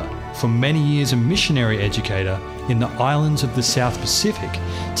Sonter, for many years a missionary educator in the islands of the South Pacific,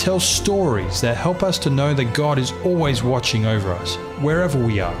 tells stories that help us to know that God is always watching over us, wherever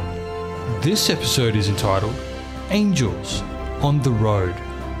we are. This episode is entitled, Angels on the Road.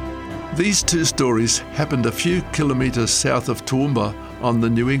 These two stories happened a few kilometres south of Toowoomba on the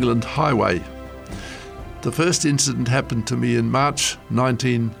New England Highway. The first incident happened to me in March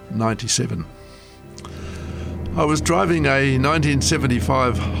 1997. I was driving a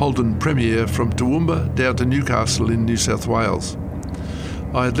 1975 Holden Premier from Toowoomba down to Newcastle in New South Wales.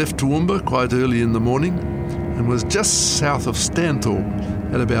 I had left Toowoomba quite early in the morning and was just south of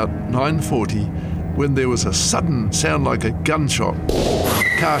Stanthorpe at about 9:40 when there was a sudden sound like a gunshot.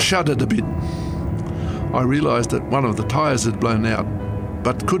 The car shuddered a bit. I realised that one of the tyres had blown out,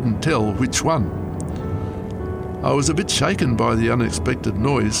 but couldn't tell which one. I was a bit shaken by the unexpected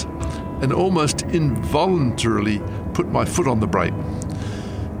noise and almost involuntarily put my foot on the brake.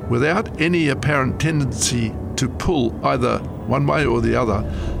 Without any apparent tendency to pull either one way or the other,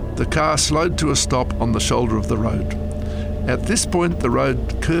 the car slowed to a stop on the shoulder of the road. At this point, the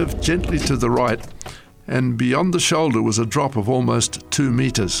road curved gently to the right, and beyond the shoulder was a drop of almost 2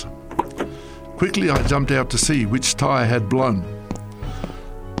 metres. Quickly, I jumped out to see which tyre had blown.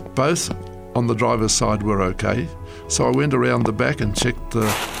 Both on the driver's side were okay, so I went around the back and checked the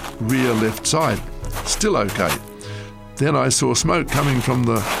rear left side. Still okay. Then I saw smoke coming from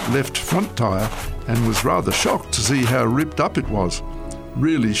the left front tyre and was rather shocked to see how ripped up it was,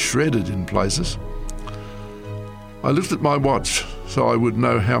 really shredded in places. I looked at my watch so I would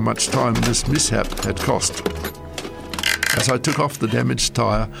know how much time this mishap had cost. As I took off the damaged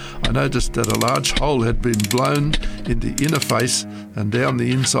tyre, I noticed that a large hole had been blown in the inner face and down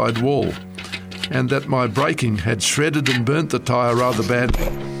the inside wall, and that my braking had shredded and burnt the tyre rather badly.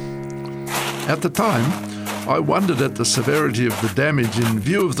 At the time, I wondered at the severity of the damage in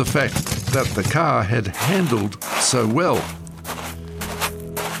view of the fact that the car had handled so well.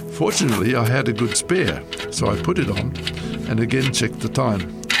 Fortunately, I had a good spare, so I put it on and again checked the time,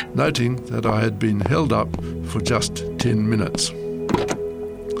 noting that I had been held up for just 10 minutes.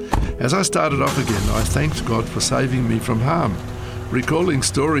 As I started off again, I thanked God for saving me from harm, recalling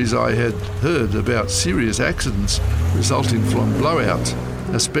stories I had heard about serious accidents resulting from blowouts,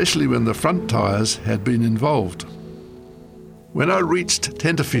 especially when the front tyres had been involved. When I reached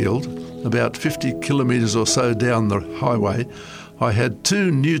Tenterfield, about 50 kilometres or so down the highway, I had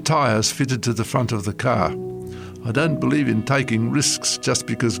 2 new tyres fitted to the front of the car. I don't believe in taking risks just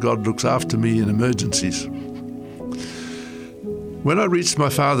because God looks after me in emergencies. When I reached my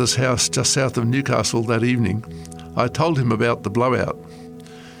father's house just south of Newcastle that evening, I told him about the blowout.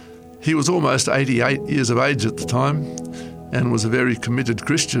 He was almost 88 years of age at the time and was a very committed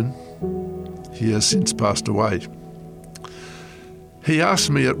Christian. He has since passed away. He asked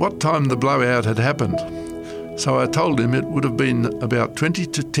me at what time the blowout had happened, so I told him it would have been about 20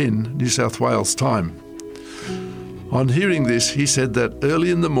 to 10 New South Wales time. On hearing this, he said that early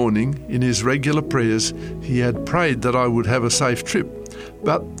in the morning, in his regular prayers, he had prayed that I would have a safe trip,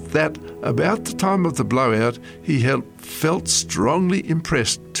 but that about the time of the blowout, he had felt strongly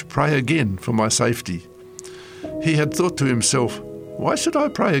impressed to pray again for my safety. He had thought to himself, why should I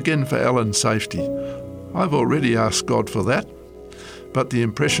pray again for Alan's safety? I've already asked God for that. But the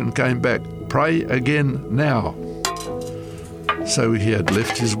impression came back, pray again now. So he had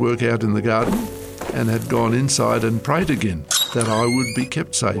left his work out in the garden and had gone inside and prayed again that I would be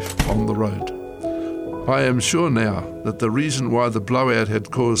kept safe on the road. I am sure now that the reason why the blowout had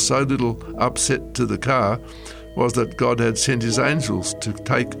caused so little upset to the car was that God had sent his angels to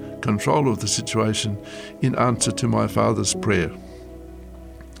take control of the situation in answer to my father's prayer.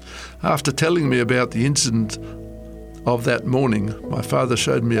 After telling me about the incident of that morning, my father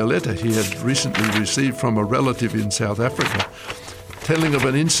showed me a letter he had recently received from a relative in South Africa, telling of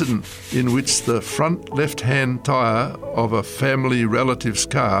an incident in which the front left-hand tyre of a family relative's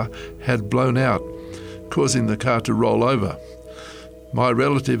car had blown out, causing the car to roll over. My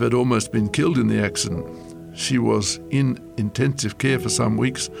relative had almost been killed in the accident. She was in intensive care for some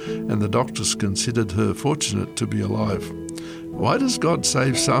weeks, and the doctors considered her fortunate to be alive. Why does God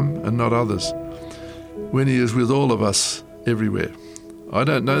save some and not others, when he is with all of us everywhere? I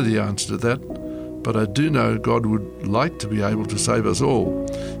don't know the answer to that, but I do know God would like to be able to save us all,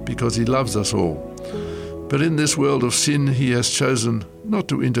 because he loves us all. But in this world of sin, he has chosen not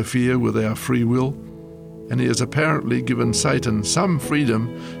to interfere with our free will, and he has apparently given Satan some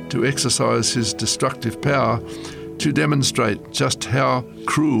freedom to exercise his destructive power to demonstrate just how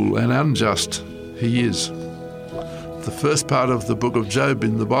cruel and unjust he is. The first part of the book of Job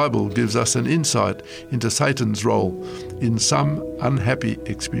in the Bible gives us an insight into Satan's role in some unhappy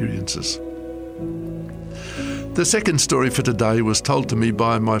experiences. The second story for today was told to me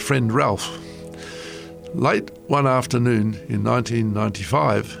by my friend Ralph. Late one afternoon in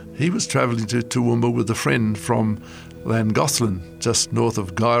 1995, he was travelling to Toowoomba with a friend from Llangollen, just north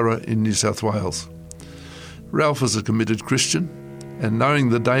of Guyra in New South Wales. Ralph was a committed Christian, and knowing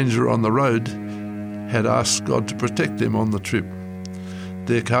the danger on the road, had asked God to protect them on the trip.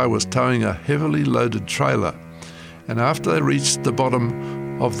 Their car was towing a heavily loaded trailer, and after they reached the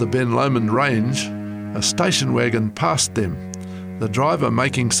bottom of the Ben Lomond Range, a station wagon passed them, the driver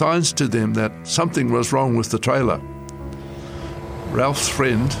making signs to them that something was wrong with the trailer. Ralph's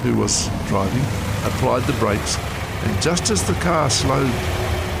friend, who was driving, applied the brakes, and just as the car slowed,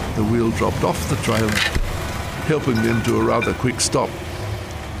 the wheel dropped off the trailer, helping them to a rather quick stop.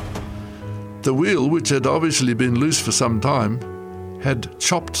 The wheel, which had obviously been loose for some time, had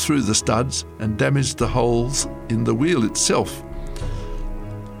chopped through the studs and damaged the holes in the wheel itself.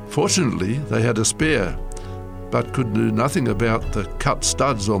 Fortunately, they had a spare, but could do nothing about the cut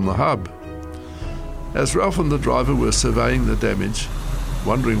studs on the hub. As Ralph and the driver were surveying the damage,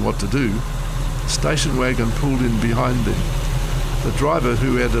 wondering what to do, the station wagon pulled in behind them. The driver,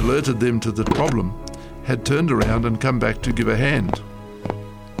 who had alerted them to the problem, had turned around and come back to give a hand.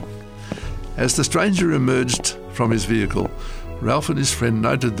 As the stranger emerged from his vehicle, Ralph and his friend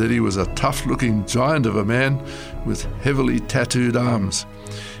noted that he was a tough-looking giant of a man with heavily tattooed arms.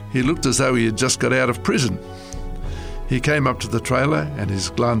 He looked as though he had just got out of prison. He came up to the trailer and his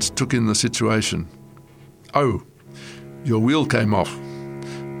glance took in the situation. "Oh, your wheel came off,"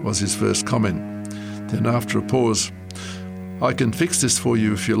 was his first comment. Then after a pause, "I can fix this for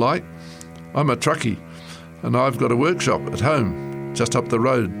you if you like. I'm a truckie and I've got a workshop at home just up the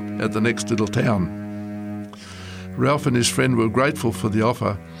road at the next little town." Ralph and his friend were grateful for the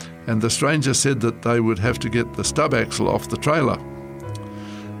offer, and the stranger said that they would have to get the stub axle off the trailer.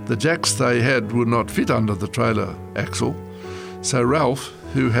 The jacks they had would not fit under the trailer axle, so Ralph,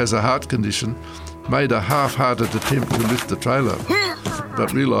 who has a heart condition, made a half-hearted attempt to lift the trailer,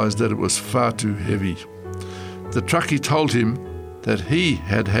 but realised that it was far too heavy. The truckie told him that he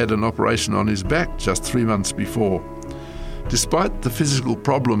had had an operation on his back just 3 months before. Despite the physical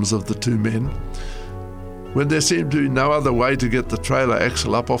problems of the two men, when there seemed to be no other way to get the trailer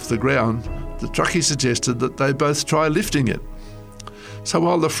axle up off the ground, the truckie suggested that they both try lifting it. So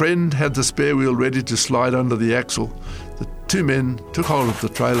while the friend had the spare wheel ready to slide under the axle, the two men took hold of the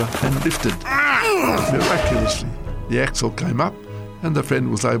trailer and lifted. Miraculously, the axle came up and the friend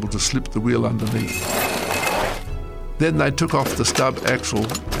was able to slip the wheel underneath. Then they took off the stub axle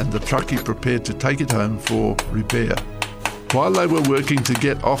and the truckie prepared to take it home for repair. While they were working to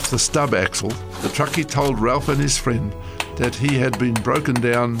get off the stub axle, the truckie told Ralph and his friend that he had been broken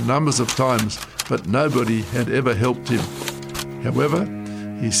down numbers of times, but nobody had ever helped him. However,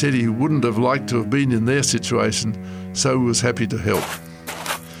 he said he wouldn't have liked to have been in their situation, so was happy to help.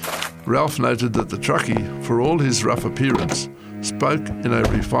 Ralph noted that the truckie, for all his rough appearance, spoke in a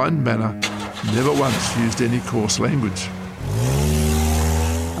refined manner, never once used any coarse language.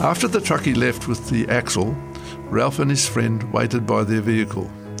 After the truckie left with the axle, Ralph and his friend waited by their vehicle.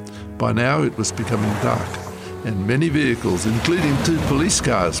 By now it was becoming dark, and many vehicles, including 2 police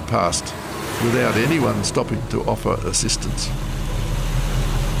cars, passed without anyone stopping to offer assistance.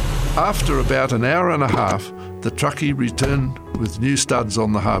 After about an hour and a half, the truckie returned with new studs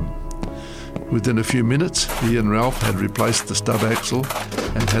on the hub. Within a few minutes, he and Ralph had replaced the stub axle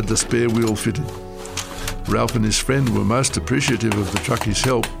and had the spare wheel fitted. Ralph and his friend were most appreciative of the truckie's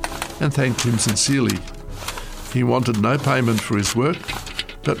help and thanked him sincerely. He wanted no payment for his work,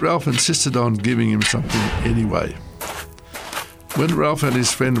 but Ralph insisted on giving him something anyway. When Ralph and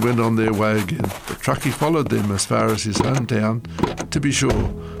his friend went on their way again, the truckie followed them as far as his hometown to be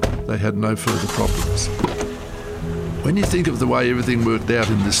sure they had no further problems. When you think of the way everything worked out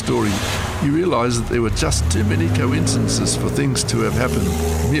in this story, you realise that there were just too many coincidences for things to have happened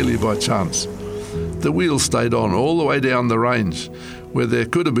merely by chance. The wheel stayed on all the way down the range, where there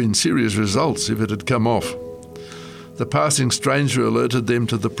could have been serious results if it had come off. The passing stranger alerted them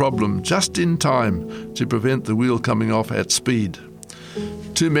to the problem just in time to prevent the wheel coming off at speed.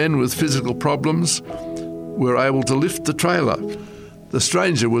 2 men with physical problems were able to lift the trailer. The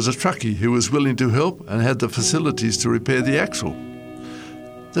stranger was a truckie who was willing to help and had the facilities to repair the axle.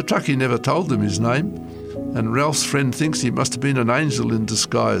 The truckie never told them his name, and Ralph's friend thinks he must have been an angel in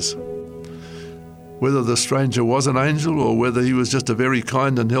disguise. Whether the stranger was an angel or whether he was just a very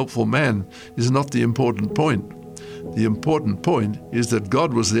kind and helpful man is not the important point. The important point is that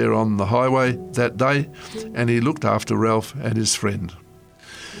God was there on the highway that day and he looked after Ralph and his friend.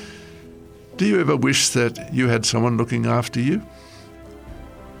 Do you ever wish that you had someone looking after you?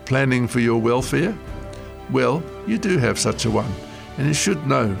 Planning for your welfare? Well, you do have such a one, and you should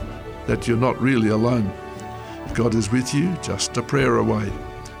know that you're not really alone. God is with you, just a prayer away,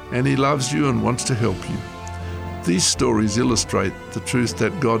 and he loves you and wants to help you. These stories illustrate the truth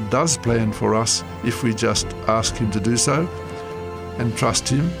that God does plan for us if we just ask him to do so and trust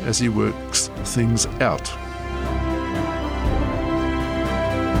him as he works things out.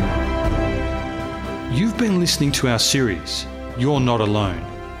 You've been listening to our series, You're Not Alone.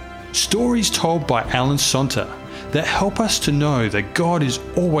 Stories told by Alan Sonter that help us to know that God is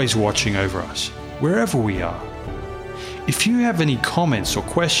always watching over us, wherever we are. If you have any comments or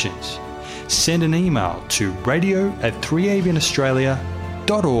questions, send an email to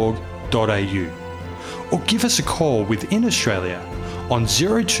radio@3abnaustralia.org.au or give us a call within Australia on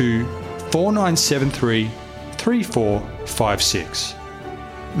 02 4973 3456.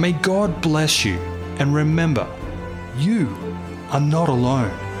 May God bless you, and remember, you are not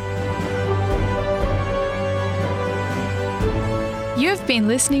alone. You have been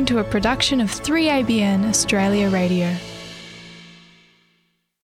listening to a production of 3ABN Australia Radio.